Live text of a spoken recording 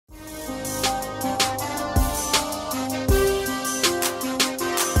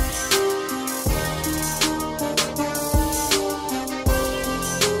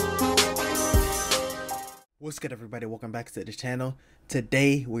good, everybody? Welcome back to the channel.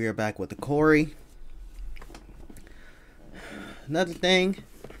 Today we are back with the Quarry. Another thing,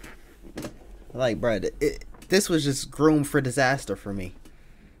 like, bruh, this was just groomed for disaster for me.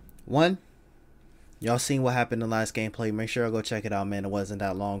 One, y'all seen what happened in the last gameplay. Make sure y'all go check it out, man. It wasn't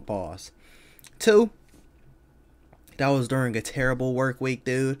that long pause. Two, that was during a terrible work week,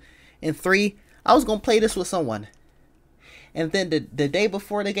 dude. And three, I was gonna play this with someone, and then the day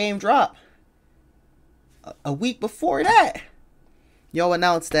before the game dropped, a week before that, y'all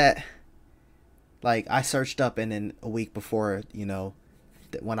announced that, like, I searched up, and then a week before, you know,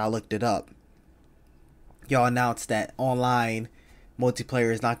 when I looked it up, y'all announced that online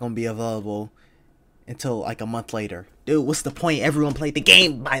multiplayer is not going to be available until like a month later. Dude, what's the point? Everyone played the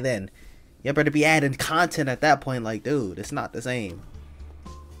game by then. You better be adding content at that point. Like, dude, it's not the same.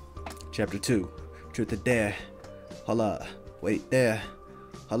 Chapter 2. Truth or dare. Hold up. Wait there.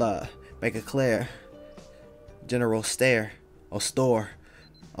 Hold up. Make it clear. General stare or store.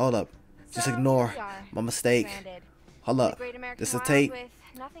 Hold up. Just ignore my mistake. Hold up. This a tape?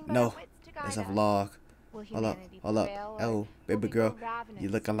 No. It's a vlog. Hold up. Hold up. Oh, baby girl, you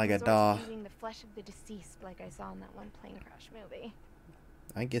looking like a doll. Eating the flesh of the deceased, like I saw in that one plane crash movie.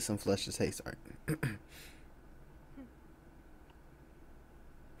 I get some flesh to taste. Sorry.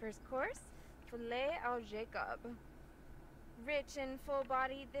 First course, filet au Jacob. Rich and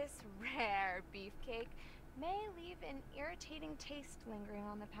full-bodied, this rare beefcake may leave an irritating taste lingering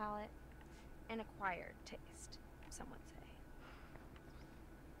on the palate. An acquired taste, some would say.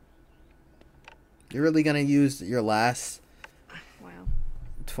 You're really gonna use your last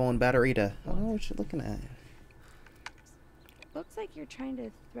phone battery to... I don't know what you're looking at. Looks like you're trying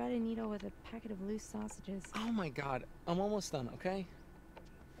to thread a needle with a packet of loose sausages. Oh my god, I'm almost done, okay?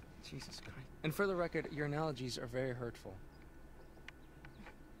 Jesus Christ. And for the record, your analogies are very hurtful.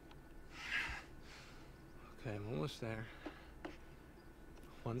 Okay, I'm almost there.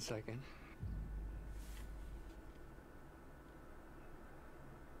 1 second.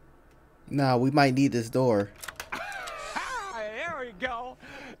 Nah, we might need this door. There we go.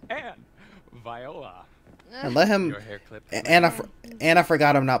 And Viola. And let him. Your hair clip. And I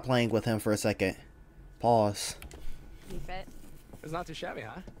forgot I'm not playing with him for a second. Pause. Keep it. It's not too shabby,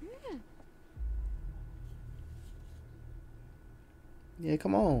 huh? Yeah,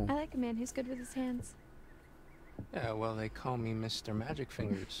 come on. I like a man who's good with his hands. Yeah, well, they call me Mr. Magic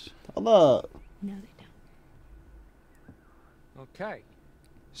Fingers. Hold up. No, they don't. Okay,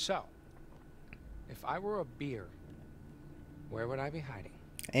 so, if I were a beer, where would I be hiding?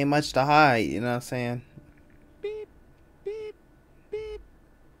 Ain't much to hide, you know what I'm saying? Beep, beep, beep,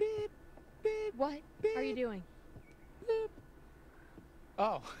 beep, beep. What beep, are you doing? Beep.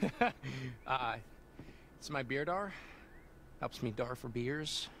 Oh, it's my beer dar. Helps me dar for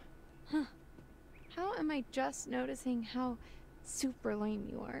beers. Huh. How am I just noticing how super lame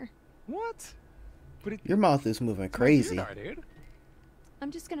you are? What? But Your mouth is moving crazy. Beer dar, dude. I'm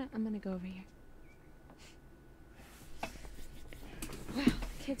gonna go over here. Wow,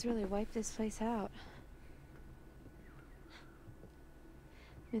 the kids really wiped this place out.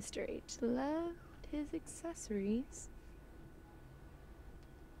 Mr. H loved his accessories.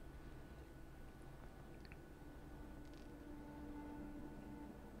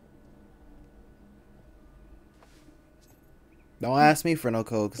 Don't ask me for no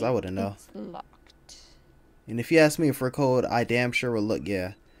code, because I wouldn't know. It's locked. And if you ask me for a code, I damn sure will look,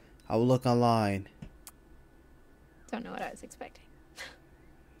 yeah. I will look online. Don't know what I was expecting.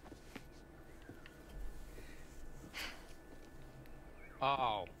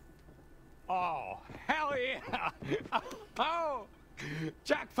 Oh. Oh, hell yeah. Oh,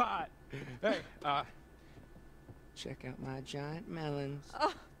 jackpot. Hey, check out my giant melons.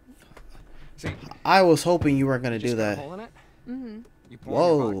 Oh. See, I was hoping you weren't going to do that. Hole in it. Mm-hmm. You pour your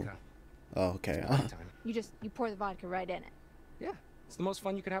Whoa. vodka. Oh, okay. You pour the vodka right in it. Yeah, it's the most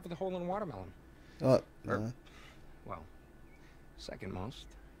fun you could have with a hole in a watermelon. Well, second most.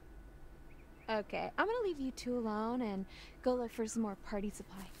 Okay, I'm gonna leave you two alone and go look for some more party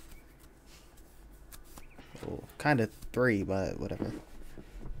supply. kind of 3, but whatever.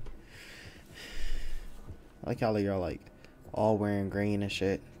 I like how you're like all wearing green and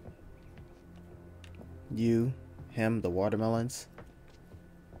shit. You, him, the watermelons.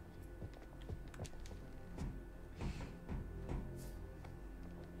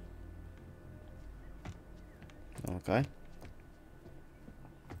 Okay.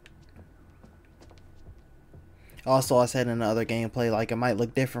 Also, I said in another gameplay, like, it might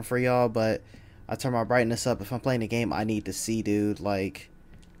look different for y'all, but I turn my brightness up. If I'm playing a game, I need to see, dude. Like,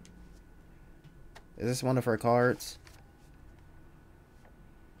 is this one of her cards?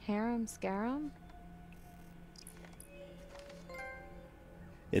 Harem Scarum?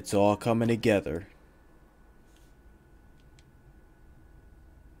 It's all coming together.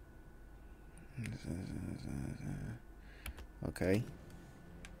 Okay.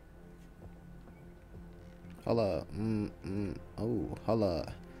 Holla. Oh,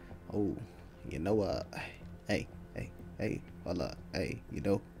 holla. Oh, you know what? Hey, holla. Hey, you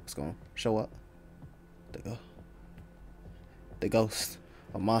know what's gonna show up? The ghost.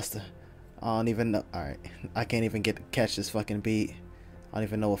 A monster. I don't even know. Alright. I can't even catch this fucking beat. I don't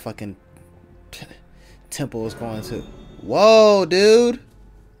even know what fucking temple is going to. Whoa, dude.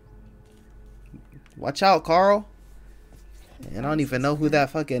 Watch out, Carl. And I don't even know who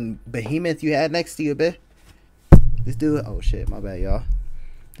that fucking behemoth you had next to you, bitch. This dude, oh shit, my bad, y'all.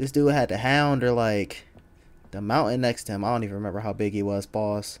 This dude had the hound or like the mountain next to him. I don't even remember how big he was,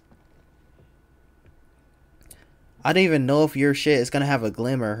 boss. I don't even know if your shit is gonna have a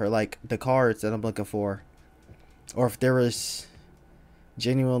glimmer or like the cards that I'm looking for. Or if there was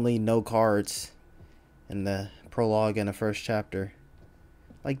genuinely no cards in the prologue in the first chapter.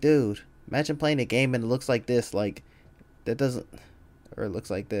 Like, dude, imagine playing a game and it looks like this. Like, that doesn't, or it looks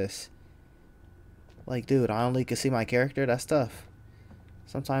like this. Like, dude, I only can see my character. That's tough.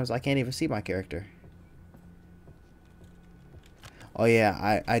 Sometimes I can't even see my character. Oh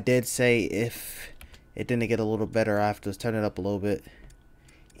yeah, I did say if it didn't get a little better, I have to turn it up a little bit.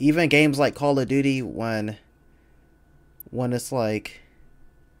 Even games like Call of Duty, when it's like,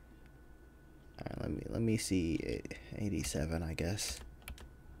 alright, let me see, 87, I guess.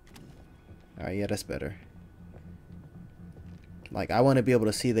 Alright, yeah, that's better. Like, I want to be able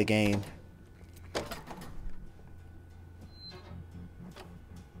to see the game.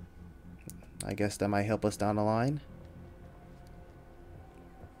 I guess that might help us down the line.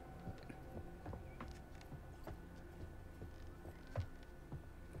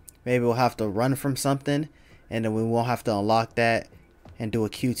 Maybe we'll have to run from something, and then we won't have to unlock that and do a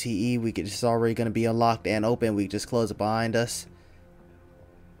QTE. We could just already going to be unlocked and open. We just close it behind us.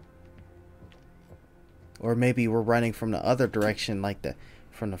 Or maybe we're running from the other direction, like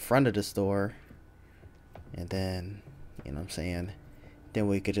from the front of the store. And then, you know what I'm saying, then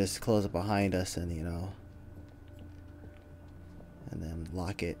we could just close it behind us and, you know, and then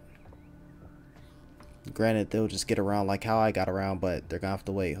lock it. Granted, they'll just get around like how I got around, but they're gonna have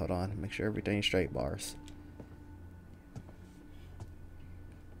to wait. Hold on, make sure everything's straight, bars.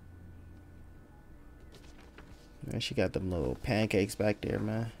 Man, she got them little pancakes back there,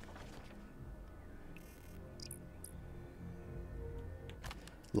 man.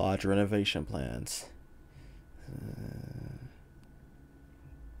 Lodge renovation plans.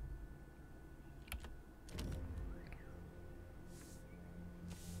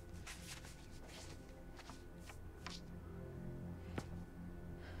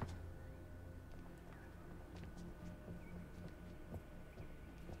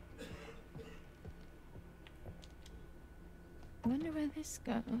 Wonder where this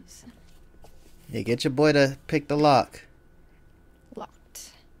goes. Yeah, get your boy to pick the lock.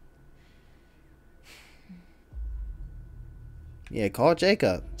 Locked. Yeah, call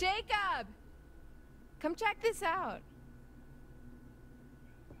Jacob. Jacob! Come check this out.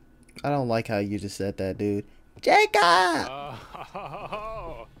 I don't like how you just said that, dude. Jacob!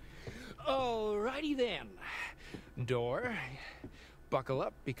 Alrighty then. Door, buckle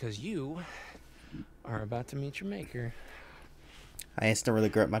up because you are about to meet your maker. I instantly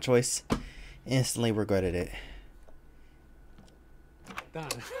regret my choice. Instantly regretted it. Done.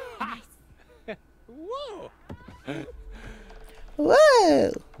 Whoa!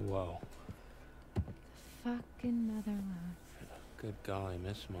 Whoa! Whoa. Fucking mother love. Good golly,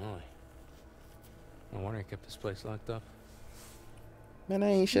 Miss Molly. No wonder I kept this place locked up. Man,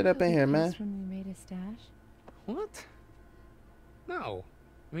 I ain't shit up in here, man. When we made a stash? What? No.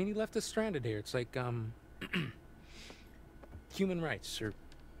 I mean, he left us stranded here. It's like, human rights or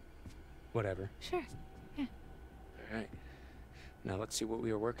whatever. Sure. Yeah. All right. Now let's see what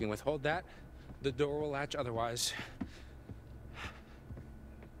we are working with. Hold that. The door will latch otherwise.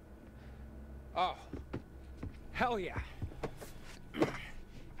 Oh. Hell yeah.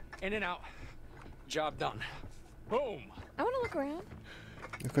 In and out. Job done. Boom. I want to look around.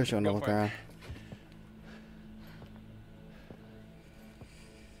 Of course you want to look around.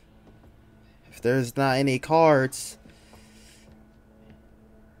 If there's not any cards...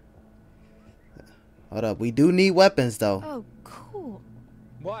 Hold up. We do need weapons, though. Oh, cool.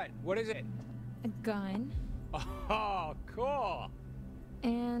 What? What is it? A gun. Oh, cool.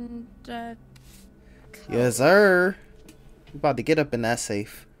 And, Yes, sir. We about to get up in that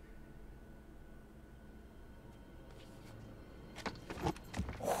safe.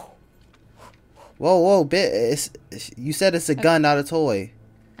 Whoa, whoa, you said it's a gun, not a toy.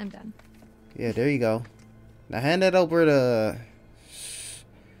 I'm done. Yeah, there you go. Now hand that over to...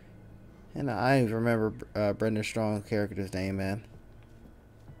 And I don't even remember Brendan Strong's character's name, man.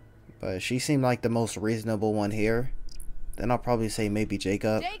 But she seemed like the most reasonable one here. Then I'll probably say maybe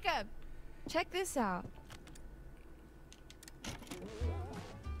Jacob. Jacob! Check this out.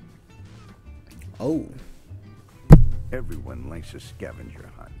 Oh. Everyone likes a scavenger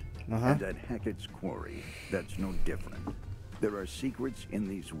hunt. And at Hackett's Quarry, that's no different. There are secrets in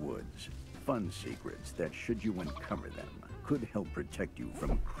these woods. Fun secrets that, should you uncover them, could help protect you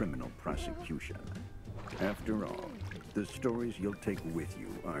from criminal prosecution. After all, the stories you'll take with you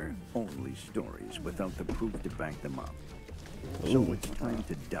are only stories without the proof to back them up. So it's time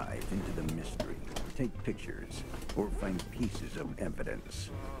to dive into the mystery, take pictures, or find pieces of evidence.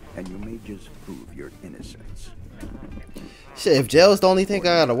 And you may just prove your innocence. Shit, if jail's the only thing I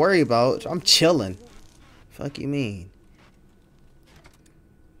gotta worry about, I'm chilling. Fuck you mean?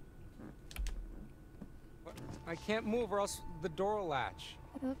 I can't move or else the door will latch.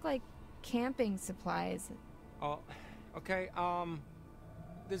 They look like camping supplies. Oh, okay.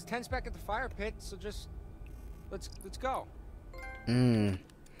 There's tents back at the fire pit, so just let's go.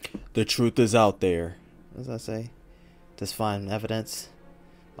 The truth is out there. What does that say? Just find evidence.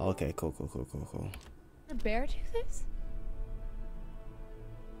 Okay, cool. A bear do this?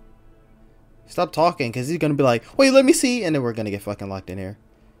 Stop talking, because he's gonna be like, wait, let me see, and then we're gonna get fucking locked in here.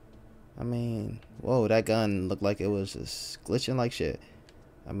 I mean, whoa, that gun looked like it was just glitching like shit.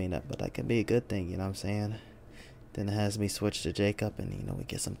 I mean, but that could be a good thing, you know what I'm saying? Then it has me switch to Jacob, and you know, we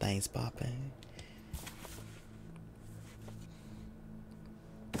get some things popping.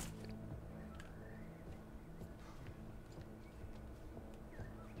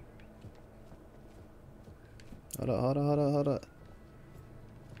 Hold up.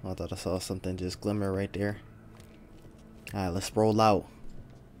 I thought I saw something just glimmer right there. Alright, let's roll out.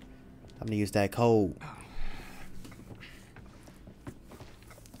 I'm gonna use that code.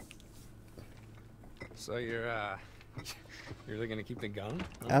 So you're really gonna keep the gun?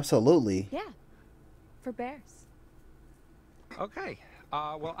 Huh? Absolutely. Yeah. For bears. Okay.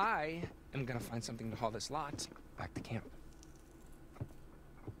 Well, I am gonna find something to haul this lot back to camp.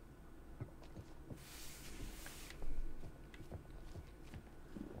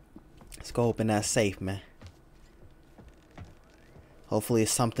 Let's go open that safe, man. Hopefully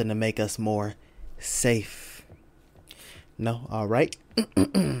it's something to make us more safe. No? Alright. Bet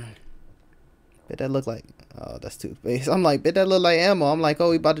that look like... Oh, that's toothpaste. I'm like, bet that look like ammo. I'm like, oh,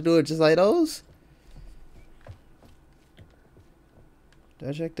 we about to do it just like those? Did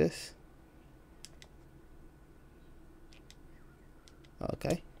I check this?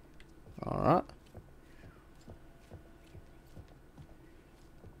 Okay. Alright.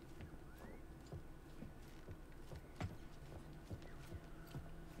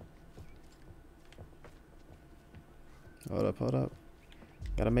 Hold up.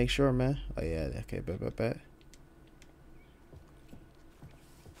 Gotta make sure, man. Oh, yeah. Okay, bet.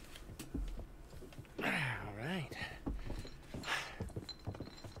 All right.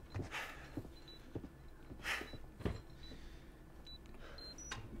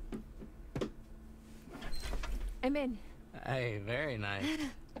 I'm in. Hey, very nice.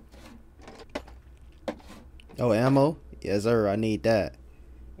 Oh, ammo? Yes, sir. I need that.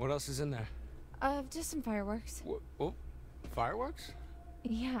 What else is in there? Just some fireworks. Whoa. Fireworks?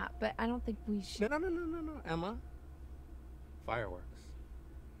 Yeah, but I don't think we should. No, Emma. Fireworks.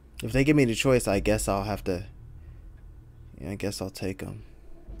 If they give me the choice, I guess I'll have to... Yeah, I guess I'll take them.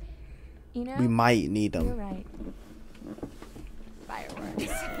 You know, We might need you're them. right. Fireworks.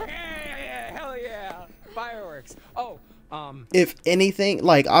 Yeah, hell yeah. Fireworks. Oh, If anything,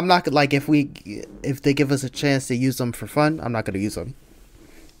 like, I'm not... Like, if they give us a chance to use them for fun, I'm not going to use them.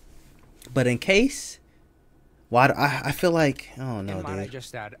 But in case... Why do I feel like... I don't know, in mine I dude.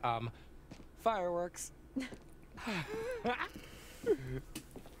 just add, fireworks.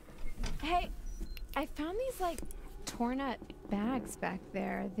 Hey, I found these, like, torn up bags back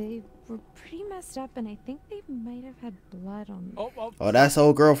there. They were pretty messed up, and I think they might have had blood on them. Oh, that's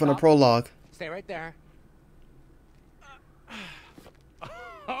old girl from the prologue. Stay right there.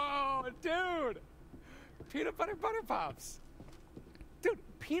 Oh, dude! Peanut butter pops. Dude,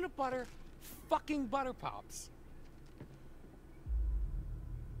 peanut butter fucking butter pops.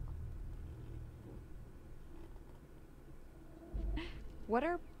 What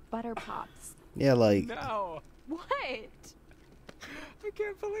are butter pops? Yeah, like... No. What? I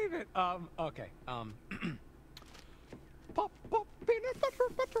can't believe it. Okay. Pop, peanut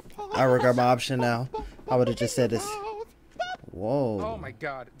butter pops. I regret my option now. I would have just said this. Whoa. Oh my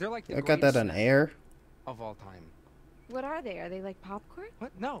god. They're like the I got that on greatest air. of all time. What are they? Are they like popcorn?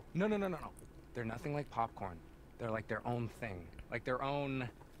 What? No. They're nothing like popcorn. They're like their own thing. Like their own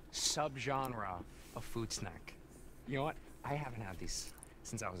subgenre of food snack. You know what? I haven't had these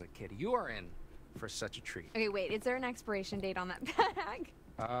since I was a kid. You are in for such a treat. Okay, wait. Is there an expiration date on that bag?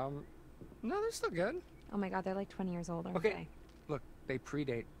 No, they're still good. Oh my god, they're like 20 years old, aren't Okay, they? look, they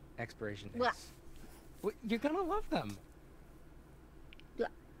predate expiration dates. Blah. Well, you're gonna love them. Blah.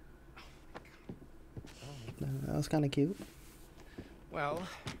 That was kind of cute. Well,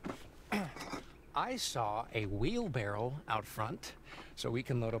 I saw a wheelbarrow out front, so we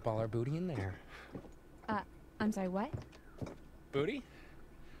can load up all our booty in there. I'm sorry, what? Booty?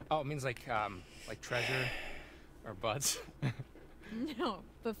 Oh, it means like treasure or butts. No,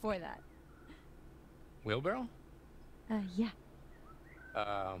 before that. Wheelbarrow? Yeah.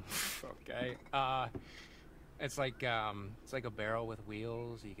 Okay. It's like a barrel with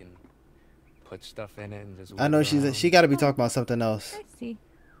wheels. You can put stuff in it and just. I know wheel around. she got to be talking about something else. I see.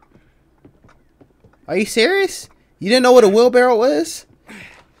 Are you serious? You didn't know what a wheelbarrow was?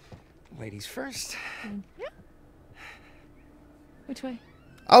 Ladies first. Yeah. Which way?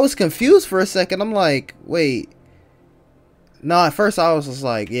 I was confused for a second. I'm like, wait. No, at first I was just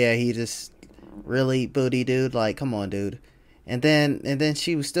like, yeah, he just really booty dude. Like, come on, dude. And then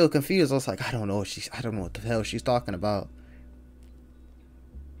she was still confused. I was like, I don't know what the hell she's talking about.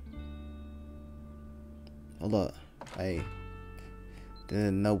 Hold up. I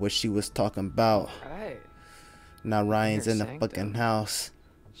didn't know what she was talking about. Right. Now Ryan's in the Sanctum. fucking house.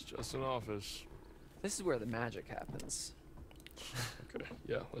 It's just an office. This is where the magic happens. Okay,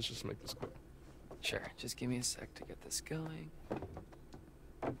 yeah, let's just make this quick. Sure, just give me a sec to get this going.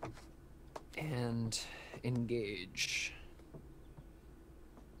 And engage.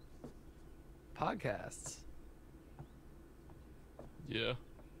 Podcasts. Yeah.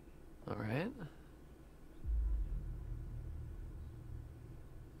 All right.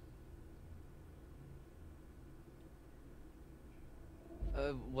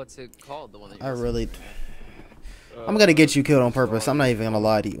 What's it called? The one that you I listened really... to? I'm gonna get you killed on purpose. I'm not even gonna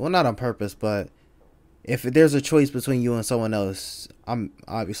lie to you. Well, not on purpose, but if there's a choice between you and someone else, I'm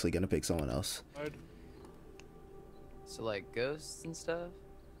obviously gonna pick someone else. So like ghosts and stuff?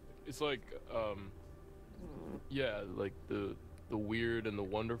 It's like, yeah, like the weird and the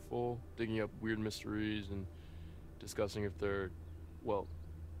wonderful, digging up weird mysteries and discussing if they're, well,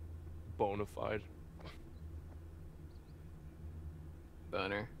 bona fide.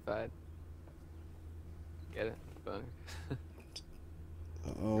 Boner. Fight. Get it? Boner.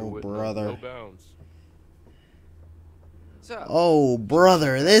 Oh, with brother. No bounds. So, Oh,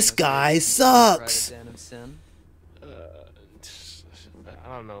 brother. This guy sucks. private den of sin?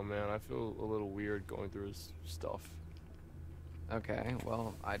 I don't know, man. I feel a little weird going through his stuff. Okay,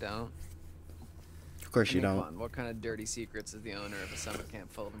 well, I don't. Of course I you mean, don't. come on, what kind of dirty secrets is the owner of a summer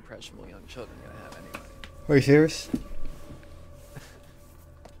camp full of impressionable young children gonna have anyway? Are you serious?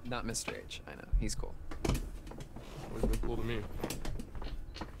 Not Mr. H, I know. He's cool. Always been cool to me.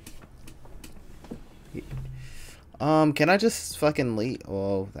 Can I just fucking leave?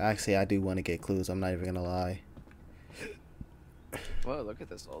 Well, actually, I do want to get clues. I'm not even gonna lie. Whoa, look at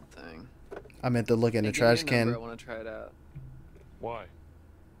this old thing. I meant to look in the Hey, give me trash a number, can. I want to try it out. Why?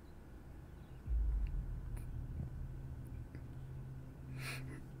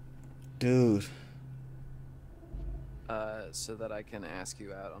 Dude. So that I can ask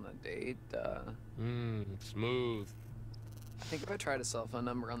you out on a date. Smooth. I think if I tried a cell phone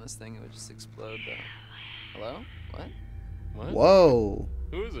number on this thing, it would just explode. Hello? What? What? Whoa.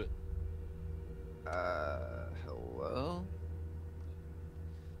 Who is it? Hello?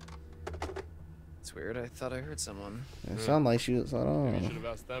 It's weird. I thought I heard someone. It sounded like she was. I don't Maybe you know. should have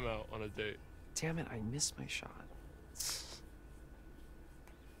asked them out on a date. Damn it, I missed my shot.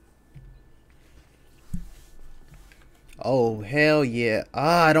 Oh, hell yeah.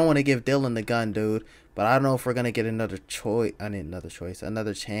 I don't want to give Dylan the gun, dude. But I don't know if we're going to get another choice. I need another choice.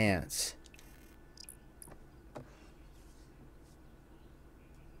 Another chance.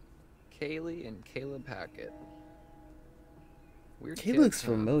 Kaylee and Caleb Hackett. Weird He kids, looks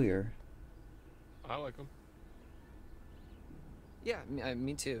huh? familiar. I like them. Yeah,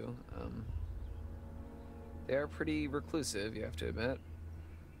 me too. They are pretty reclusive, you have to admit.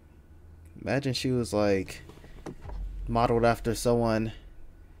 Imagine she was like modeled after someone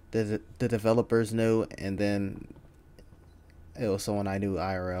that the developers knew, and then it was someone I knew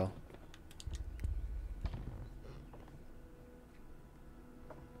IRL.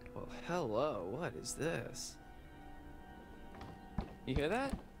 Well, hello, what is this? You hear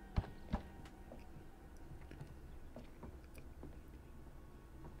that?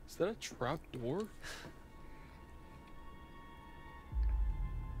 Is that a trap door?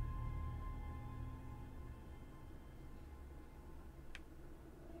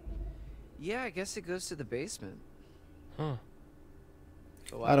 Yeah, I guess it goes to the basement. Huh.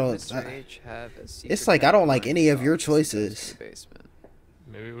 But why would Mr. H have a secret It's like I don't like behind any his of your office that goes to choices. the basement?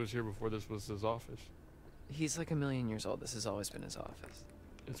 Maybe it was here before this was his office. He's like 1,000,000 years old. This has always been his office.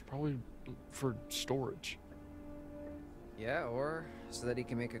 It's probably for storage. Yeah, or so that he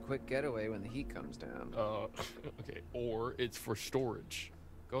can make a quick getaway when the heat comes down. Okay, or it's for storage.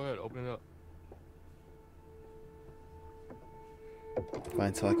 Go ahead, open it up.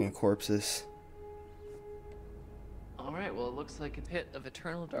 Find fucking corpses. Alright, well, it looks like a pit of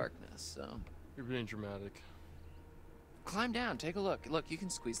eternal darkness, so... You're being dramatic. Climb down, take a look. Look, you can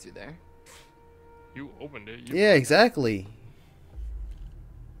squeeze through there. You opened it. Yeah, exactly.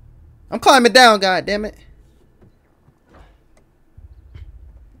 I'm climbing down, god damn it.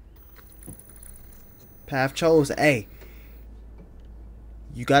 Path chosen. Hey.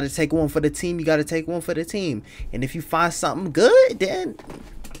 You gotta take one for the team, you gotta take one for the team. And if you find something good, then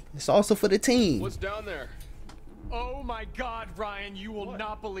it's also for the team. What's down there? Oh my god, Ryan, you will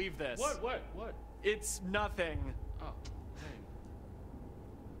not believe this. What? It's nothing. Oh, dang.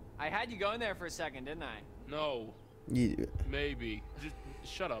 I had you go in there for a second, didn't I? No. Yeah. Maybe. Just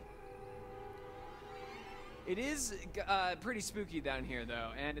shut up. It is pretty spooky down here,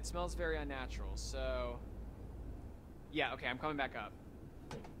 though, and it smells very unnatural, so... Yeah, okay, I'm coming back up.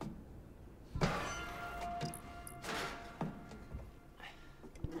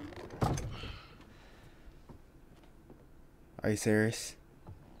 Are you serious?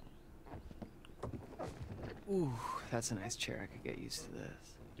 Ooh, that's a nice chair. I could get used to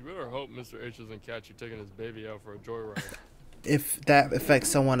this. You better hope Mr. H doesn't catch you taking his baby out for a joyride. If that affects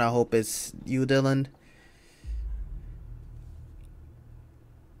someone, I hope it's you, Dylan.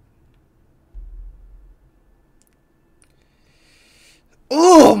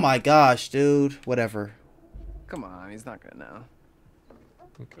 Oh my gosh, dude. Whatever. Come on, he's not gonna know.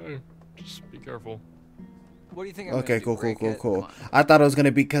 Okay, just be careful. What do you think I'm Okay, gonna do? cool. I thought it was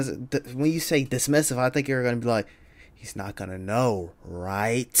gonna be because when you say dismissive, I think you're gonna be like, he's not gonna know,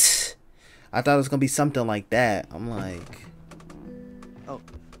 right? I thought it was gonna be something like that. I'm like, oh,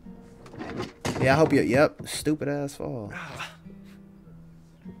 yeah. I hope you. Yep, stupid ass fall.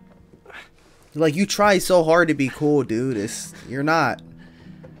 Like you try so hard to be cool, dude. You're not.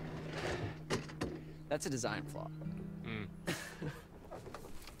 That's a design flaw.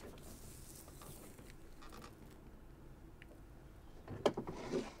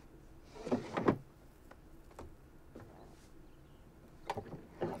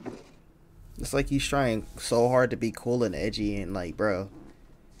 It's like he's trying so hard to be cool and edgy and like, bro.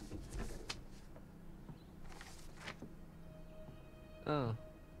 Oh.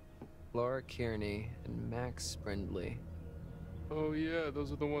 Laura Kearney and Max Brindley. Oh yeah,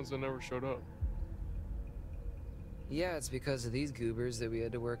 those are the ones that never showed up. Yeah, it's because of these goobers that we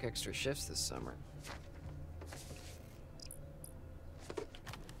had to work extra shifts this summer.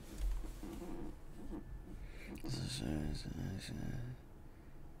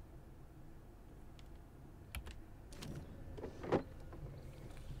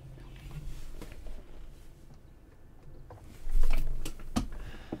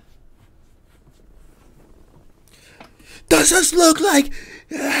 Does this look like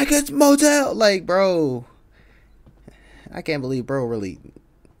Hackett's Motel? Like, bro, I can't believe bro really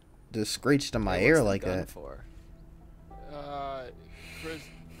just screeched in my ear like that. For? Chris,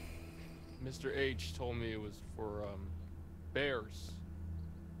 Mr. H told me it was for bears.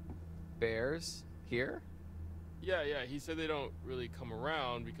 Bears? Here? Yeah, he said they don't really come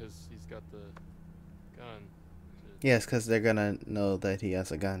around because he's got the gun. Yes, because they're gonna know that he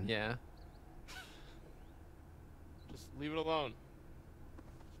has a gun. Yeah. Just leave it alone.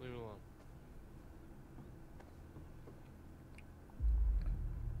 Just leave it alone.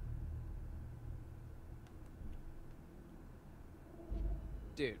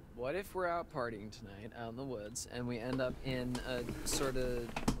 Dude, what if we're out partying tonight out in the woods and we end up in a sort of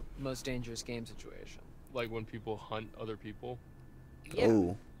most dangerous game situation? Like when people hunt other people. Yeah.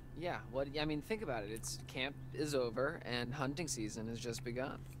 Oh. Yeah, I mean, think about it. Camp is over and hunting season has just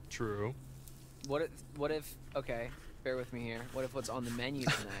begun. True. What if, okay, bear with me here. What if what's on the menu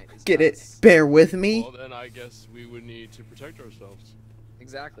tonight is Get us? it? Bear with me. Well, then I guess we would need to protect ourselves.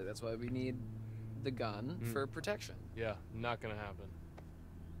 Exactly. That's why we need the gun for protection. Yeah, not gonna happen.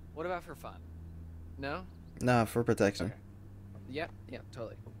 What about for fun? No? Nah, for protection. Okay. Yeah,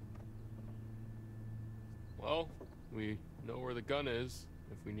 totally. Well, we know where the gun is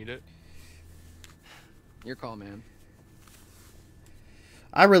if we need it. Your call, man.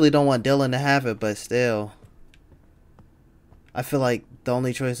 I really don't want Dylan to have it, but still. I feel like the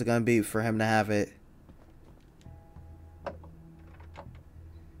only choice is gonna be for him to have it.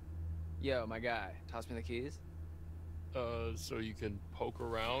 Yo, my guy, toss me the keys. So you can poke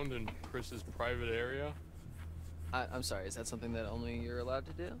around in Chris's private area? I'm sorry, is that something that only you're allowed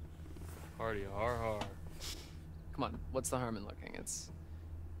to do? Hardy har har. Come on, what's the harm in looking?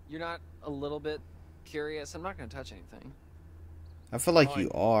 You're not a little bit curious? I'm not gonna touch anything. I feel like Fine.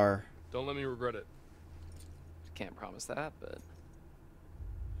 you are. Don't let me regret it. Can't promise that, but...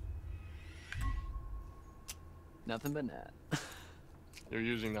 Nothing but net. You're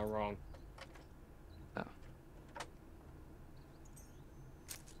using that wrong. Oh.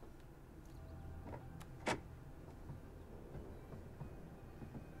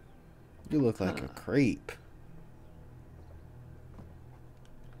 You look like a creep.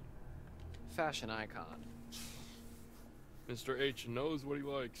 Fashion icon. Mr. H knows what he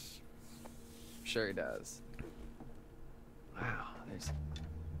likes. Sure he does. Wow, there's...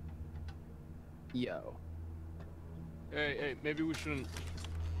 Yo. Hey, maybe we shouldn't...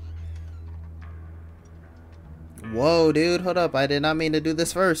 Whoa, dude, hold up. I did not mean to do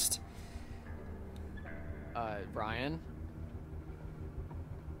this first. Ryan?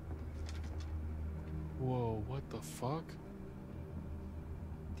 Whoa, what the fuck?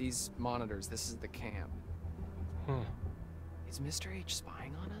 These monitors, this is the camp. Huh. Is Mr. H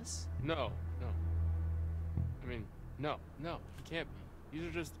spying on us? No. I mean, no, he can't be. These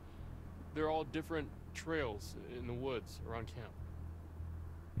are just... They're all different trails in the woods around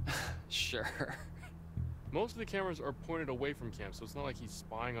camp. Sure. Most of the cameras are pointed away from camp, so it's not like he's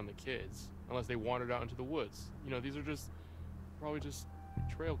spying on the kids, unless they wandered out into the woods. You know, these are probably just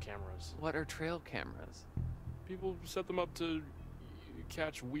trail cameras. What are trail cameras? People set them up to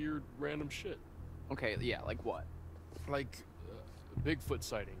catch weird, random shit. Okay, yeah, like what? Like Bigfoot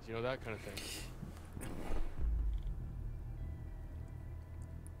sightings, you know, that kind of thing.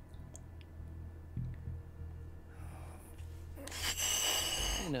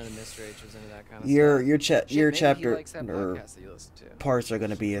 I didn't know that Mr. H was into that kind of Your stuff. your Maybe he chapter likes that or podcast that you listen to. parts are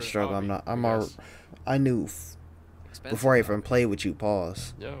gonna be a Good struggle. hobby, I knew Expensive before I though. even played with you.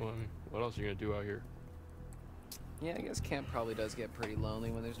 Pause. Yeah, well, I mean, what else are you gonna do out here? Yeah, I guess camp probably does get pretty lonely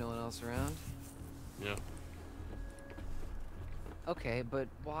when there's no one else around. Yeah. Okay, but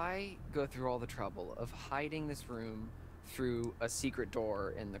why go through all the trouble of hiding this room through a secret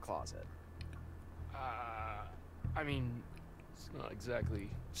door in the closet? I mean, it's not exactly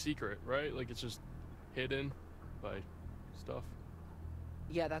secret, right? Like, it's just hidden by stuff.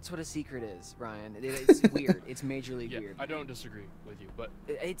 Yeah, that's what a secret is, Ryan. It's weird. It's majorly Yeah, weird. I don't disagree with you, but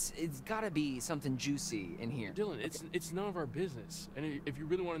It's gotta be something juicy in here. Dylan, it's none of our business. And if you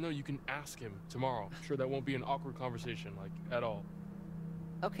really want to know, you can ask him tomorrow. I'm sure that won't be an awkward conversation, like, at all.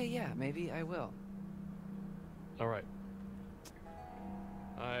 Okay, yeah, maybe I will. All right.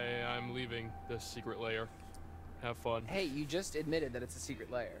 I'm leaving this secret lair. Have fun. Hey, you just admitted that it's a secret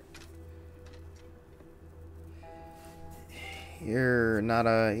lair. You're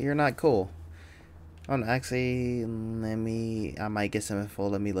not cool. Actually, I might get some info.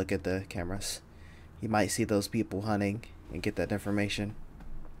 Let me look at the cameras. You might see those people hunting and get that information.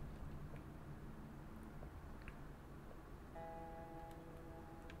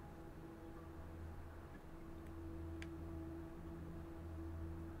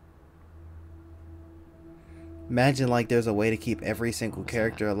 Imagine like there's a way to keep every single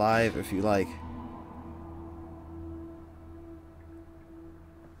character alive if you like.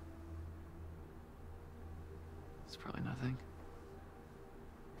 It's probably nothing.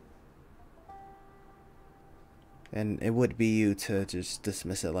 And it would be you to just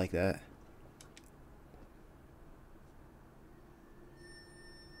dismiss it like that.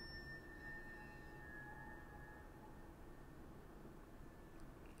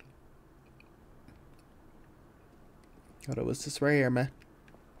 Hold on, what's this right here, man?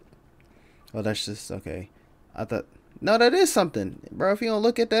 Oh, that's just okay. I thought, no, that is something, bro. If you don't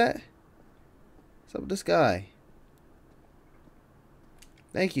look at that, what's up with this guy?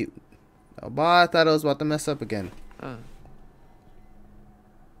 Thank you. Oh, boy, I thought I was about to mess up again. Huh.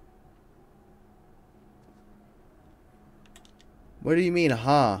 What do you mean,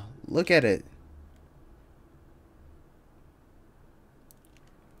 huh? Look at it.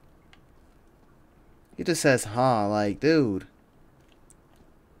 He just says, huh? Like, dude.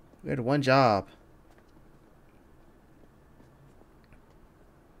 We had one job.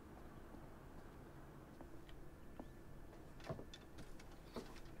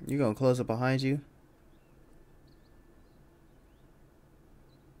 You gonna close it behind you?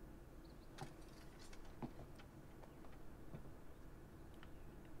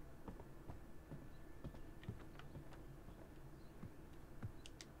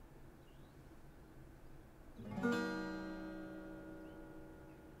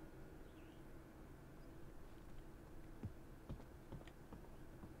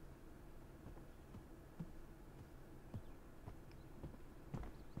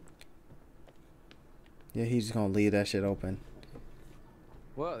 Yeah, he's just gonna leave that shit open.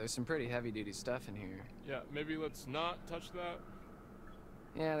 Whoa, there's some pretty heavy-duty stuff in here. Yeah, maybe let's not touch that.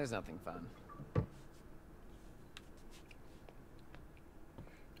 Yeah, there's nothing fun.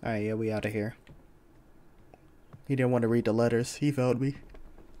 Alright, yeah, we out of here. He didn't want to read the letters. He failed me.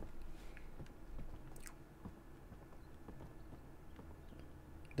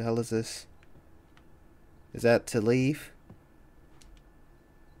 The hell is this? Is that to leave?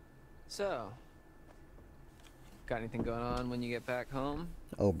 So, got anything going on when you get back home?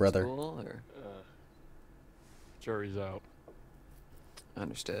 Oh, brother. School or? Jury's out.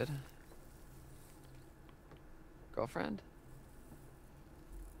 Understood. Girlfriend?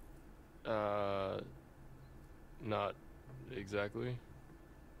 Not exactly.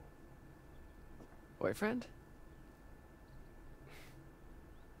 Boyfriend?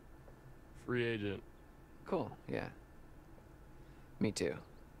 Free agent. Cool, yeah. Me too.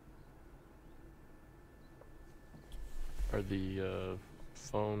 Are the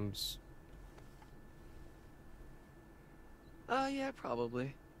phones? Yeah,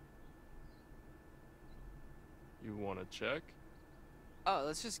 probably. You want to check? Oh,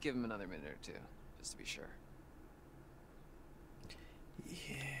 let's just give him another minute or two, just to be sure.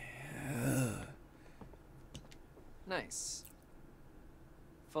 Yeah. Nice.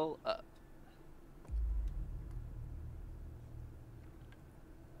 Full up.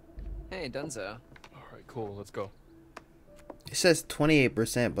 Hey, Dunzo. All right, cool. Let's go. It says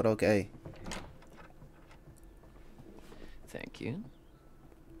 28%, but okay. Thank you.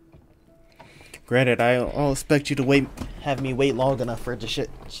 Granted, I don't expect you to have me wait long enough for the shit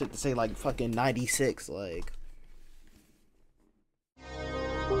to say like fucking 96. Like,